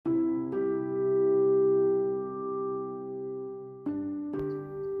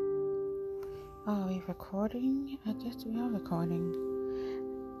Are we recording? I guess we are recording.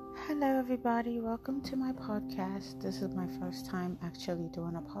 Hello, everybody. Welcome to my podcast. This is my first time actually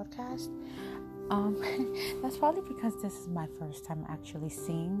doing a podcast. That's probably because this is my first time actually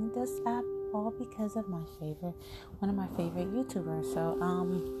seeing this app, all because of one of my favorite YouTubers.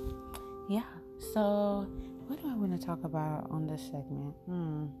 Yeah. So, what do I want to talk about on this segment?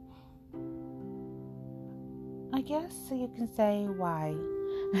 I guess you can say why.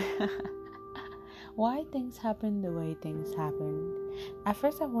 Why things happen the way things happen. At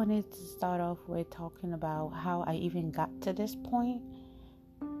first, I wanted to start off with talking about how I even got to this point.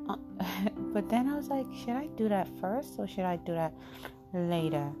 But then I was like, should I do that first or should I do that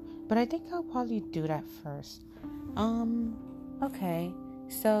later? But I think I'll probably do that first. Okay.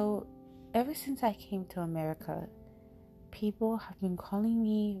 So, ever since I came to America, people have been calling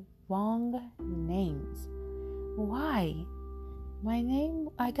me wrong names. Why? My name,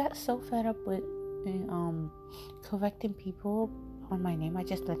 I got so fed up with correcting people on my name. I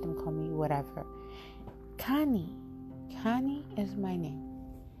just let them call me whatever. Kani is my name.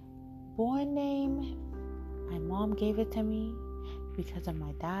 Born name, my mom gave it to me because of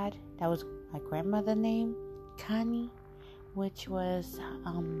my dad. That was my grandmother's name, Kani, which was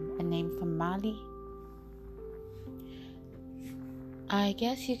a name from Mali. I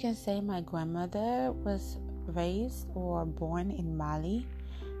guess you can say my grandmother was raised or born in Mali,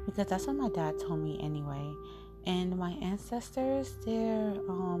 because that's what my dad told me anyway. And my ancestors, they're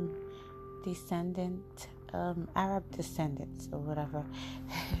Arab descendants or whatever.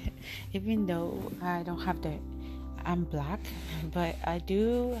 Even though I'm black, but I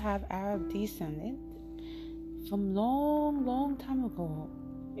do have Arab descendant from long time ago.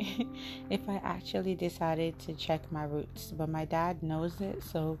 If I actually decided to check my roots, but my dad knows it,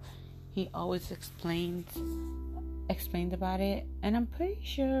 so he always explained about it. And I'm pretty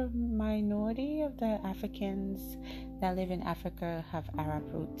sure minority of the Africans that live in Africa have Arab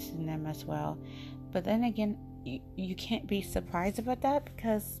roots in them as well. But then again, you can't be surprised about that,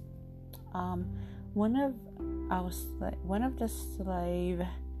 because one of the slave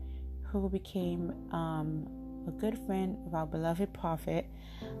who became a good friend of our beloved prophet,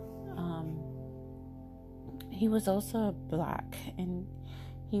 he was also black, and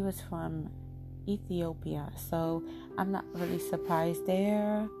he was from Ethiopia, so I'm not really surprised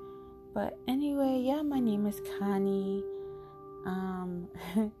there. But anyway, yeah, my name is Kani.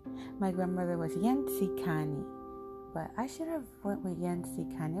 My grandmother was Yancy Kani, but I should have went with Yancy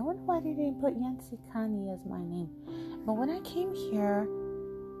Kani. I wonder why they didn't put Yancy Kani as my name. But when I came here,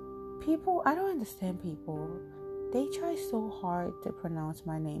 I don't understand people. They try so hard to pronounce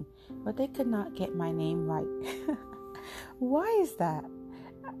my name, but they could not get my name right. Why is that?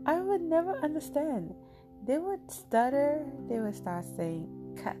 I would never understand. They would stutter. They would start saying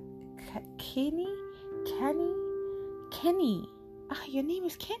Kenny. Your name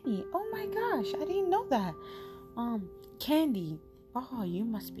is Kenny. Oh my gosh, I didn't know that. Candy. Oh, you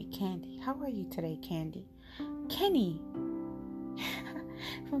must be Candy. How are you today, Candy? Kenny.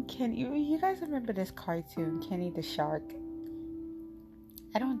 From Kenny. You guys remember this cartoon, Kenny the Shark?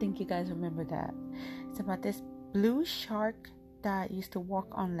 I don't think you guys remember that. It's about this blue shark that used to walk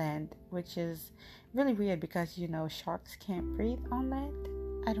on land, which is really weird because sharks can't breathe on land.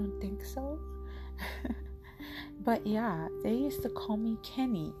 I don't think so. But yeah, they used to call me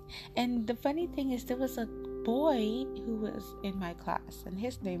Kenny. And the funny thing is, there was a boy who was in my class, and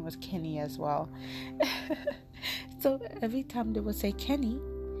his name was Kenny as well. So every time they would say Kenny,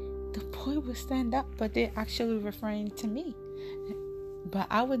 the boy would stand up, but they're actually referring to me. But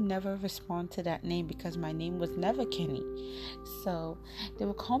I would never respond to that name because my name was never Kenny. So they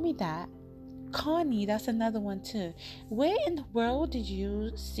would call me that. Connie, that's another one too. Where in the world did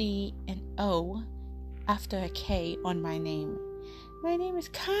you see an O after a K on my name? My name is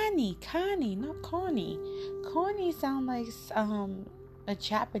Connie, not Connie. Connie sounds like a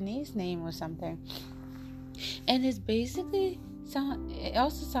Japanese name or something. And it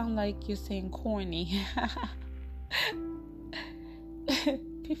also sounds like you're saying corny.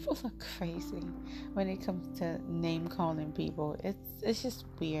 People are crazy when it comes to name calling people. It's just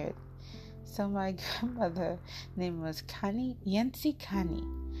weird. So my grandmother's name was Yancy Kani,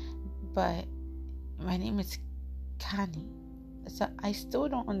 but my name is Kani. So I still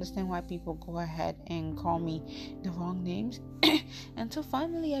don't understand why people go ahead and call me the wrong names. Until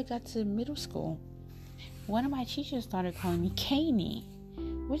finally I got to middle school. One of my teachers started calling me Kani,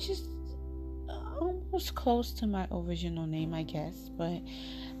 which is almost close to my original name, I guess. But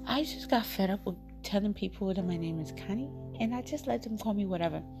I just got fed up with telling people that my name is Kani, and I just let them call me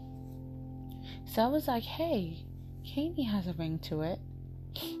whatever. So I was like, hey, Kani has a ring to it.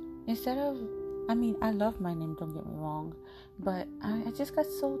 Instead of I mean, I love my name, don't get me wrong, but I just got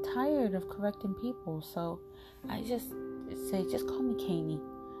so tired of correcting people, so I just say, just call me Kanie.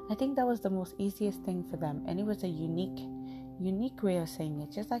 I think that was the most easiest thing for them, and it was a unique way of saying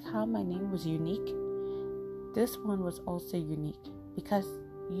it. Just like how my name was unique, this one was also unique, because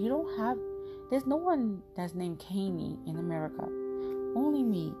there's no one that's named Kanie in America, only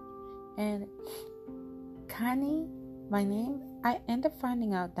me. And Kani, my name, I end up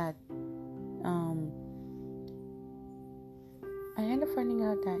finding out that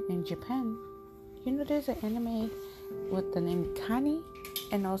in Japan, there's an anime with the name Kani,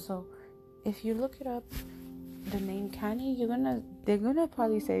 and also if you look it up, the name Kani, they're gonna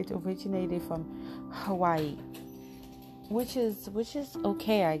probably say it originated from Hawaii, which is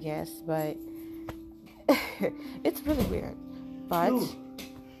okay, I guess, but it's really weird. But Dude,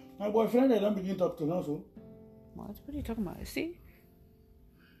 my boyfriend, I don't begin to talk to now, so. What are you talking about? See,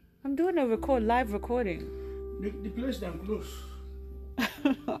 I'm doing a live recording. The place them close.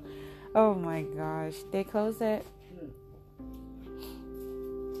 Oh my gosh, they close it. Yeah.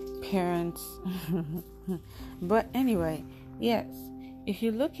 Parents. But anyway, yes, if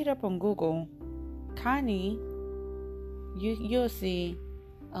you look it up on Google, Kani, you'll see.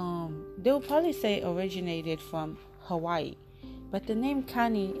 They'll probably say originated from Hawaii, but the name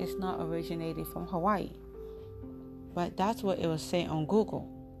Kani is not originated from Hawaii. But that's what it was saying on Google.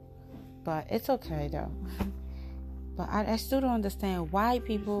 But it's okay though. But I still don't understand why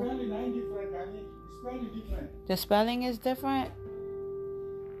people. The spelling is different.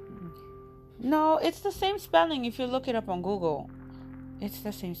 No, it's the same spelling if you look it up on Google. It's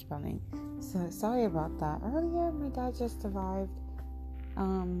the same spelling. So sorry about that. Earlier, my dad just arrived.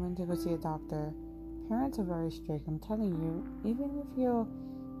 Went to go see a doctor. Parents are very strict. I'm telling you, even if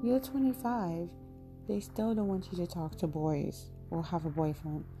you're 25, they still don't want you to talk to boys or have a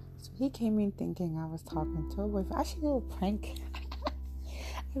boyfriend. So he came in thinking I was talking to a boyfriend. I should do a prank.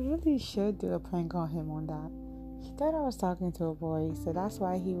 I really should do a prank on him on that. He thought I was talking to a boy, so that's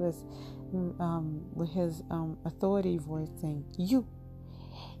why he was with his authority voice saying, you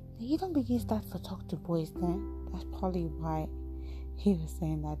don't begin start to talk to boys then. That's probably why he was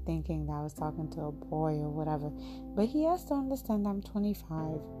saying that, thinking that I was talking to a boy or whatever. But he has to understand I'm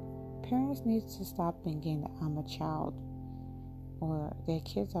 25. Parents need to stop thinking that I'm a child or their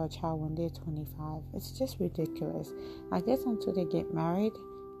kids are a child when they're 25. It's just ridiculous. I guess until they get married,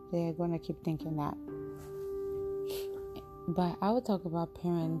 they're going to keep thinking that. But I will talk about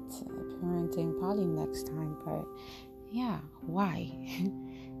parenting probably next time. But yeah, why?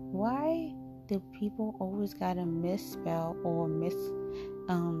 Why do people always gotta misspell or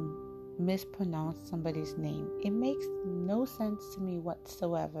mispronounce somebody's name? It makes no sense to me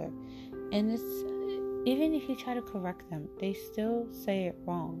whatsoever. And it's, even if you try to correct them, they still say it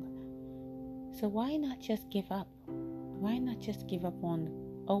wrong. So why not just give up? Why not just give up on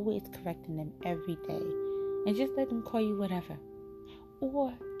always correcting them every day and just let them call you whatever?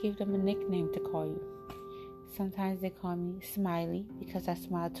 Or give them a nickname to call you. Sometimes they call me Smiley because I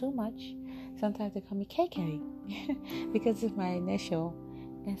smile too much. Sometimes they call me KK because it's my initial.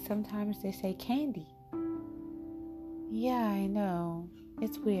 And sometimes they say Candy. Yeah, I know.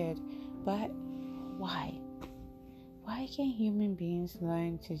 It's weird. But why? Why can't human beings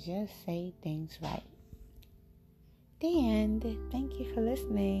learn to just say things right? The end. Thank you for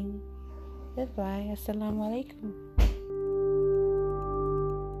listening. Goodbye. Assalamu alaikum.